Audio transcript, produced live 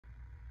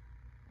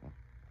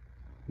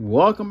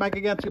Welcome back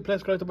again to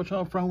Playdays Collectibles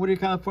channel from Whittier,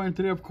 California.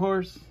 Today, of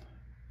course,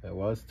 it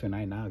was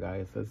tonight now,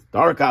 guys. It's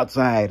dark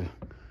outside.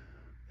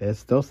 It's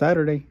still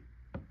Saturday,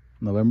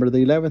 November the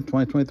 11th,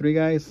 2023,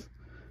 guys.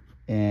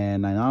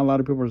 And I know a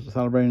lot of people are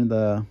celebrating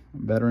the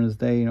Veterans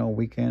Day,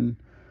 weekend,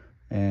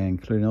 and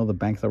including all the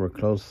banks that were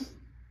closed.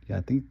 Yeah,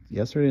 I think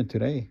yesterday and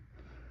today.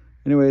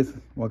 Anyways,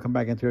 welcome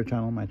back into your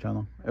channel, my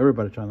channel,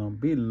 everybody's channel.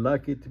 Be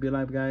lucky to be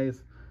alive,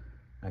 guys.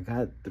 I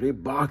got 3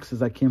 boxes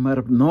that came out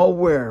of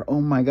nowhere.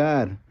 Oh my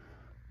God.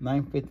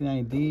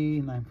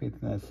 959D,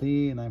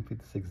 959C,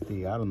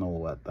 956D. I don't know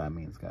what that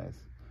means, guys.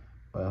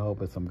 But I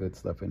hope it's some good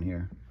stuff in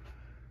here.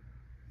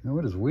 You know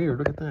what is weird?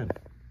 Look at that.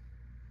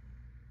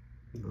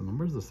 The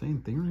number's the same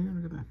thing right here.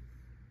 Look at that.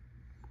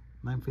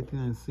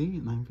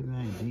 959C,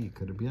 959D.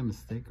 Could it be a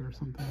mistake or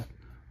something?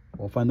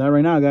 We'll find out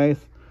right now,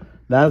 guys.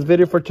 Last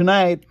video for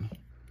tonight.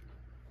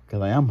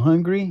 Because I am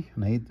hungry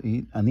and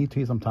I need to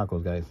eat some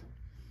tacos, guys.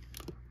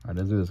 All right,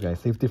 let's do this, guys.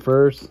 Safety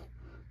first.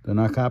 Do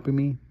not copy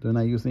me. Do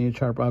not use any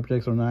sharp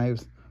objects or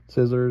knives,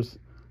 scissors,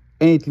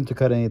 anything to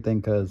cut anything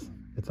because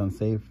it's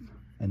unsafe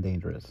and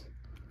dangerous.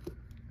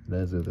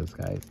 Let's do this,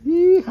 guys.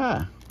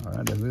 Yeehaw! All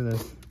right, let's do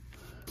this.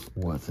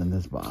 What's in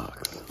this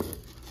box?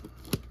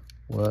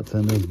 What's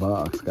in this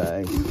box,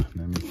 guys?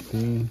 Let me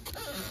see.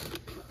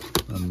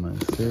 Let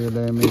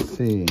me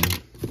see.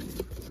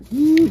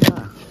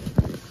 Yeehaw!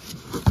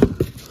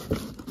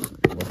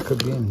 What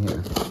could be in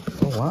here?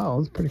 Oh, wow,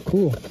 that's pretty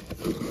cool.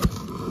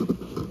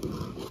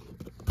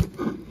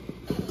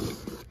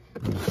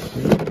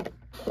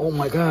 Oh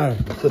my God,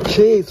 it's a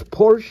Chase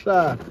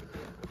Porsche.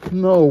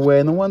 No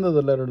way, no wonder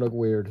the letter looked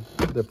weird,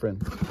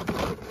 different.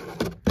 Oh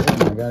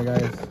my God,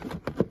 guys.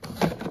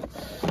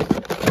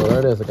 Oh, there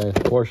it is, guys,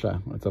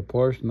 Porsche. It's a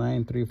Porsche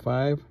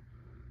 935.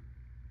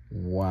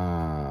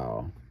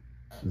 Wow.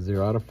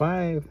 0 out of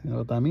 5. You know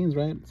what that means,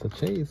 right? It's a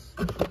Chase.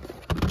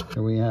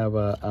 Here we have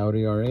a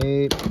Audi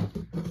R8.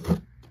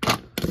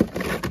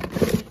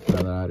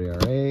 Another Audi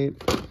R8.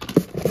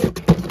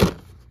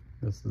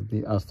 This is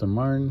the Aston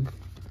Martin.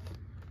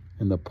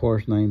 And the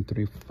Porsche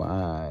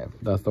 935.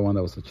 That's the one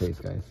that was the Chase,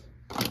 guys.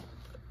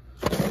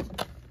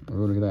 Oh,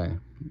 look at that.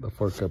 The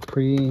Ford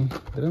Capri.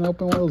 Didn't I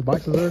open one of those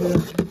boxes earlier?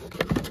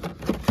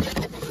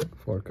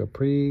 Ford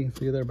Capri.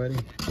 See you there, buddy.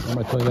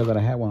 I told you guys that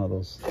I had one of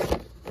those.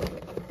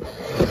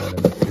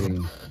 Let me see.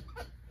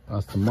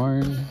 Aston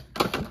Martin.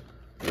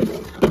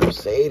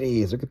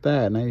 Mercedes. Look at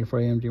that. 94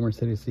 AMG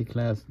Mercedes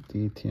C-Class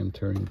DTM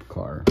touring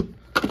car.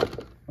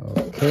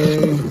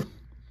 Okay.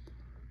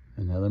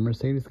 Another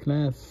Mercedes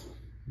class.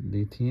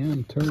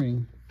 DTM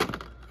touring. All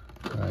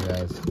right,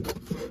 guys.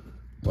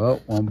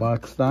 Well, 1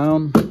 box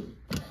down. 2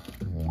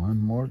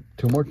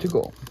 more to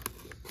go.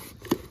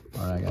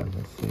 All right, guys.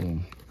 Let's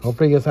see.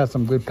 Hopefully, you guys had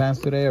some good pants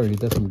today, or you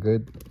did some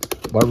good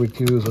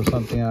barbecues or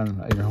something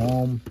at your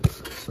home,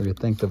 or you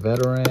thanked the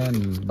veteran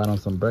and bought on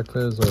some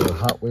breakfast, or a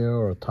Hotwheel,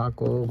 or a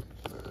taco,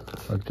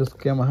 or just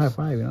give them a high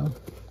five, All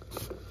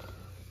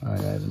right,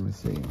 guys. Let me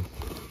see.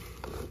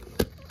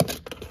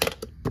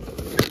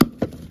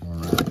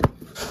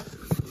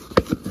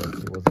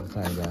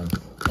 Guys.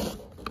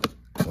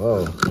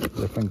 Whoa,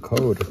 different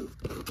code.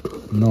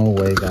 No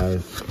way,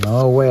 guys.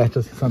 No way. I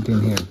just see something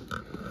in here.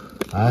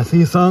 I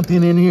see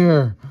something in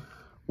here.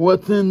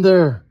 What's in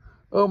there?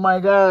 Oh my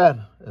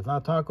God. It's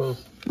not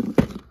tacos.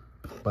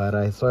 But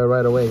I saw it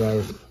right away,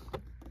 guys.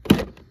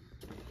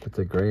 It's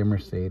a gray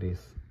Mercedes.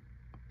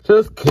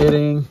 Just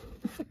kidding.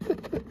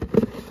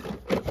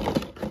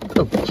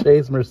 The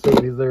Chase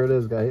Mercedes. There it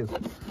is, guys.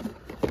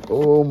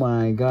 Oh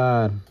my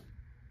God.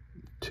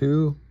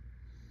 2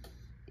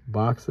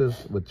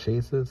 boxes with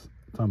Chases.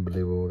 It's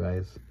unbelievable,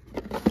 guys.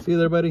 See you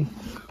there, buddy. All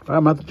right,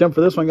 I'm about to jump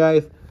for this one,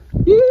 guys.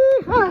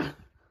 Yeehaw!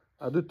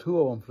 I'll do 2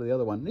 of them for the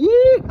other one.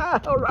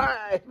 Yeehaw! All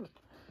right.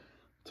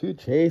 2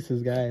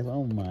 Chases, guys.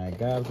 Oh my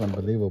God, it's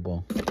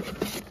unbelievable.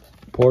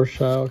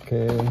 Porsche,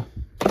 okay.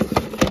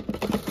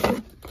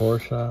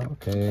 Porsche,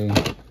 okay.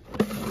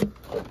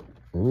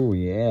 Ooh,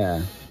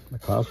 yeah. The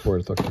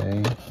Cosworth,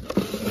 okay.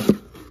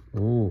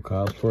 Ooh,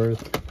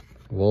 Cosworth.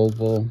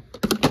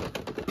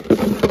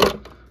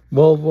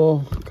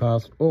 Volvo,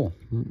 oh,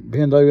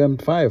 BMW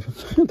M5. I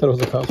thought it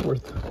was a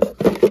Cosworth.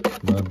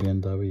 No,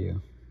 BMW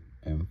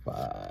M5.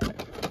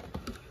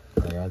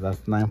 All right, guys, that's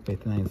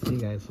 959C,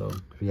 guys. So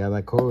if you have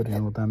that code, you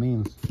know what that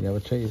means. You have a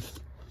Chase.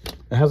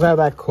 It has to have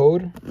that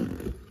code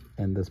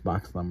and this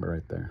box number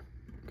right there.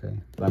 Okay,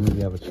 that means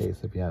you have a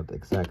Chase if you have the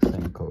exact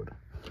same code.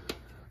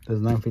 This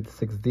is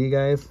 956D,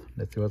 guys.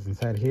 Let's see what's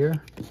inside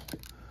here.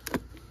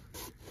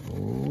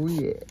 Oh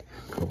yeah,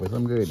 cover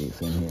some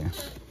goodies in here.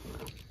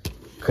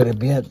 Could it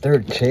be a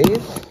 3rd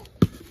Chase?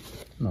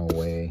 No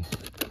way.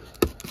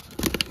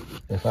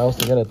 If I was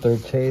to get a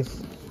 3rd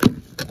Chase,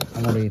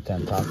 I'm gonna eat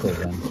 10 tacos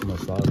and I'm gonna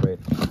celebrate.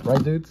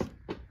 Right, dudes?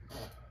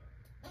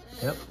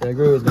 Yep, they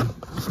agree with me.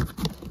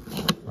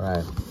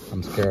 Alright,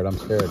 I'm scared.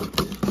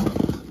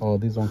 Oh,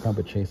 these don't come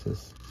with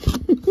Chases.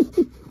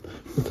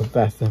 It's a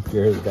Fast and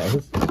Furious,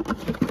 guys.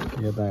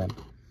 Look at that.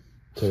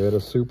 Toyota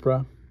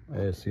Supra.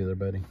 I see you there,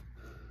 buddy.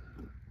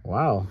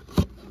 Wow.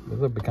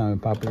 These are becoming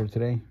popular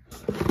today.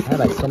 I had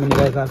like so many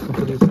guys asking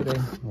for these today.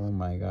 Oh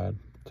my god.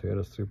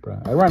 Toyota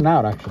Supra. I ran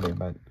out actually,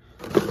 but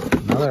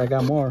now that I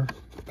got more.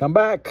 Come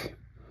back.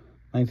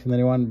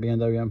 1991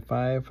 BMW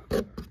M5.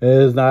 It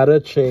is not a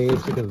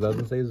chase because it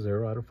doesn't say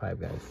 0 out of 5,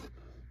 guys.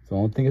 So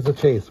don't think it's a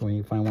chase when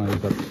you find one of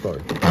these at the store.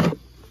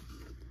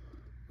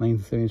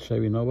 1970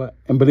 Chevy Nova.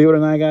 And believe it or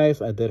not,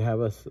 guys, I did have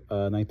a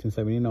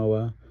 1970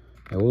 Nova.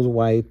 It was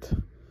white,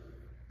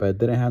 but it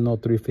didn't have no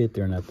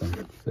 350 or nothing.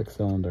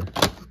 6-cylinder.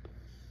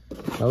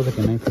 That was like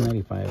in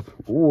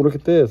 1995. Ooh, look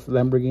at this.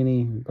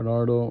 Lamborghini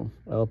Gallardo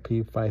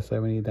LP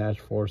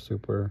 570-4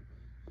 Super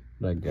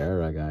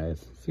Regera,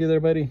 guys. See there,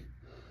 buddy?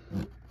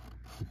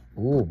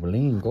 Ooh,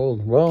 bling,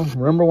 gold. Well,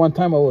 remember one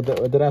time I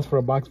did ask for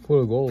a box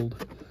full of gold.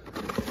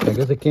 I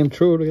guess it came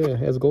true. Look at it.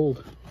 It has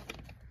gold.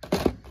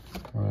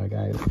 All right,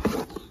 guys.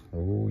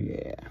 Oh,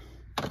 yeah.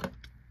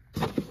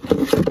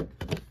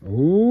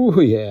 Ooh,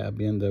 yeah,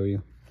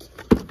 BMW.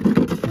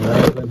 All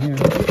right, in here.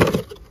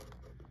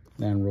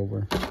 Land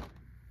Rover.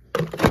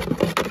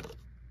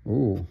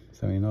 Ooh,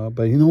 so you know,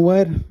 but you know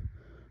what?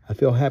 I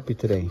feel happy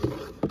today.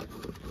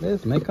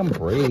 Let's make them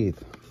breathe.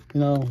 You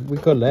know, we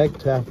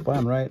collect to have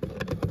fun, right?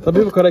 Some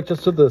people collect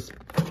just to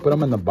put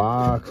them in the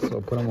box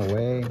or put them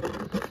away.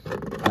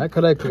 I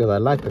collect because I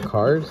like the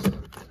cars.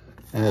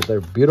 And if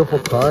they're beautiful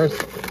cars,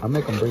 I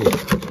make them breathe.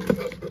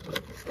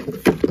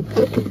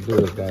 Let's do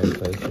this, guys.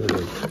 Let's do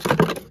this.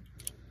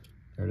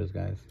 There it is,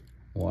 guys.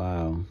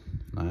 Wow.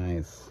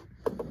 Nice.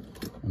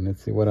 And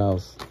let's see what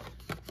else.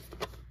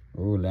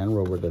 Ooh, Land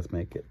Rover, let's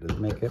make it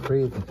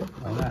breathe.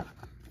 Why not?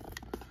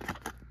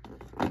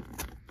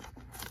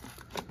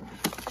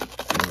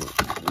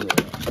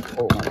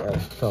 Oh my god,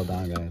 it fell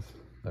down, guys.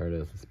 There it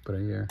is. Let's put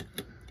it here.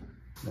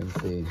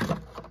 Let's see.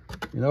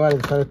 You know what? I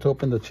decided to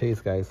open the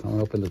chase, guys. I'm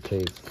gonna open the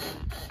chase.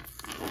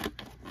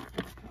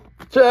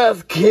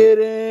 Just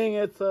kidding.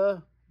 It's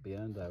a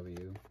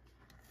BMW.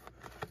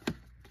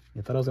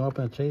 You thought I was gonna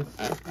open a chase?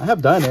 I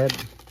have done it.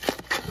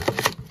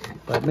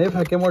 But maybe if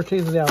I get more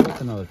chases, yeah, I'll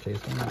open another chase.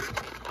 Why not?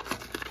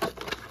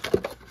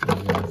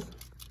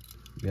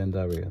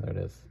 BMW, there it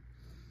is.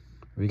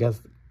 If you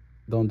guys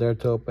don't dare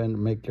to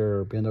make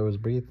your BMWs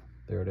breathe,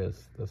 there it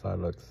is. That's how it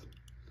looks.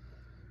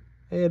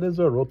 Hey, it is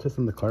a roll test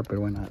on the carpet.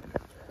 Why not?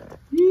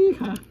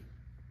 Yeehaw.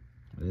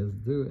 Let's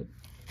do it.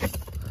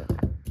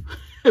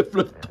 It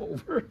flipped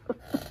over.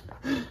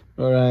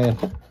 All right.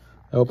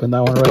 I opened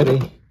that one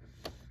already.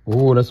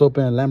 Ooh, let's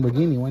open a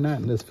Lamborghini. Why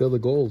not? Let's feel the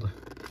gold.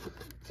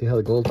 See how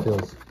the gold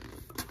feels.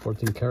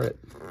 14 karat.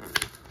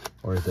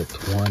 Or is it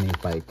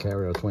 25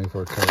 karat or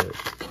 24 karat?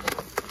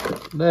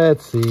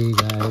 Let's see,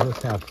 guys.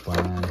 Let's have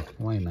fun.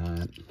 Why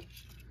not?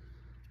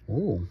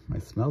 Ooh,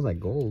 it smells like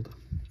gold.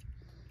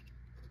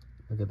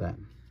 Look at that.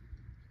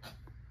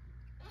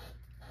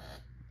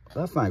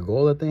 That's not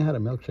gold. That thing had a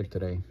milkshake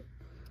today.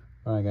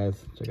 All right, guys.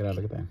 Check it out.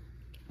 Look at that.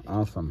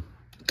 Awesome.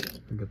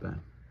 Look at that.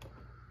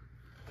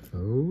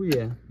 Oh,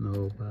 yeah.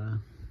 No,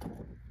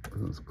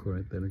 that's cool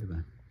right there. Look at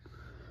that.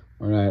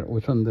 All right.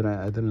 Which one did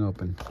I didn't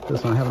open?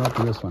 This one. I haven't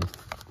opened this one.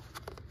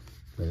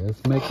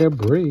 Let's make it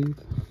breathe.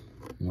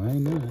 Why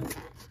not?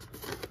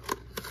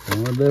 You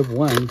only live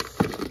once.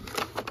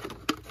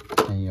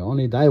 And you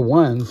only die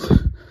once.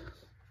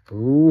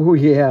 Ooh,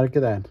 yeah. Look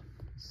at that.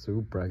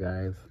 Supra,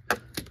 guys.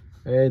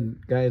 And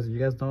guys, you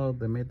guys know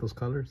they made those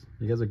colors?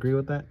 You guys agree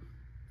with that?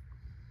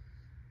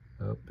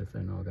 Oh, they say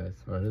no, guys.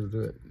 All right, let's do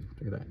it.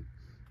 Look at that.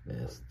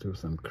 Let's do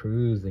some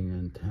cruising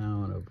in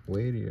town of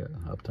Whittier,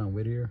 Uptown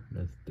Whittier.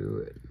 Let's do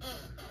it.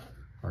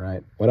 All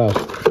right, what else?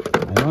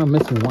 I know I'm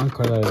missing one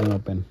card that I didn't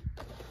open.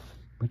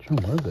 Which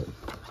one was it?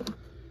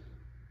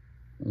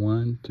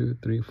 1, 2,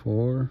 3,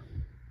 4.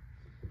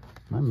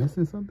 Am I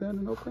missing something I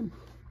didn't open?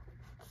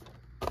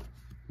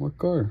 What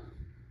car?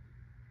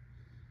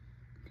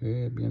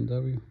 Okay,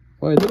 BMW.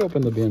 Oh, I did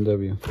open the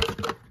BMW.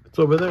 It's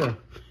over there.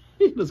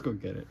 Let's go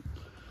get it.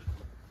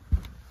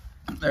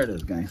 There it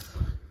is, guys.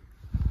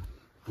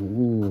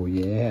 Ooh,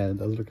 yeah, it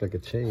does look like a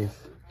chase.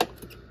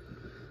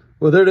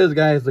 Well, there it is,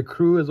 guys. The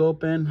crew is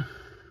open.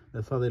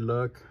 That's how they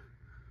look.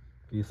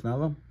 Can you smell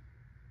them?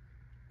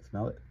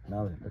 Smell it.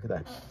 Smell it. Look at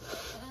that.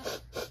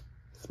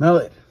 Smell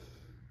it.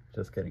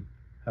 Just kidding.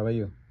 How about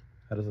you?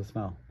 How does it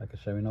smell? Like a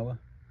Chevy Nova?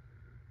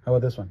 How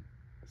about this one?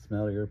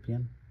 Smell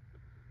European?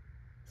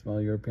 Smell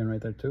European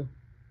right there too?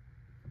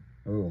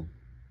 Ooh.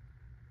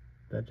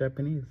 That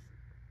Japanese.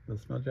 Does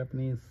it smell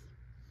Japanese?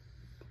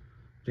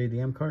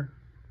 JDM car?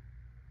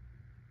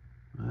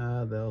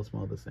 Ah, they all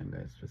smell the same,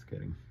 guys. Just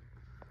kidding.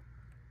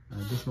 I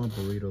do smell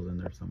burritos in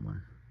there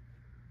somewhere.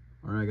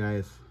 Alright,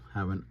 guys.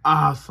 Have an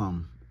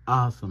awesome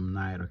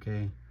night,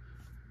 okay?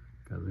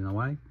 Because you know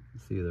why?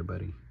 See you there,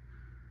 buddy.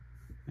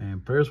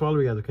 And prayers for all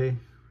of you guys, okay?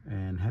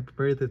 And happy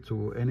birthday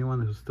to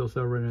anyone who's still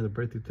celebrating their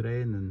birthday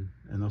today, and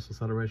also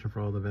celebration for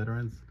all the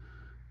veterans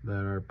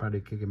that are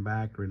probably kicking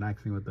back,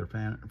 relaxing with their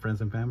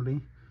friends and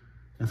family.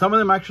 And some of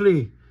them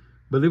actually,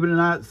 believe it or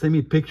not, send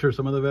me pictures.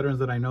 Some of the veterans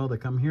that I know that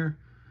come here,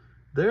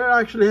 they're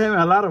actually having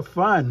a lot of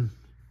fun.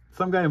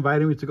 Some guy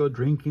invited me to go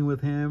drinking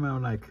with him.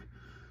 I'm like,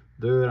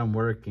 dude, I'm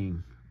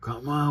working.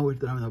 Come on, we're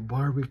having a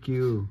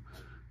barbecue.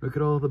 Look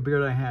at all the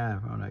beer I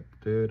have. I'm like,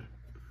 dude,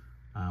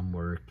 I'm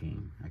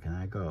working. I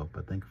cannot go.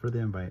 But thank you for the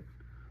invite.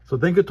 So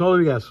thank you to all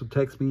of you guys who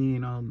text me,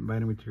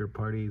 inviting me to your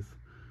parties.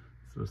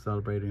 So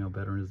celebrating,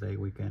 Veterans Day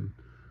weekend.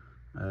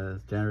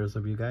 It's generous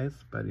of you guys.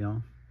 But,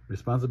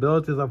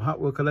 responsibilities of Hot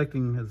Wheel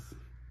collecting is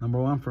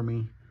 #1 for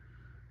me.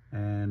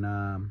 And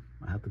I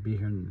have to be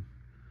here and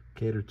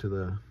cater to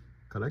the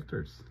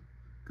collectors.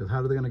 Because how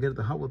are they going to get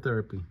the Hot Wheel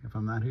therapy if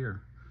I'm not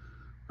here?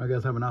 All right,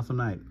 guys, have an awesome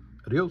night.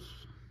 Adios.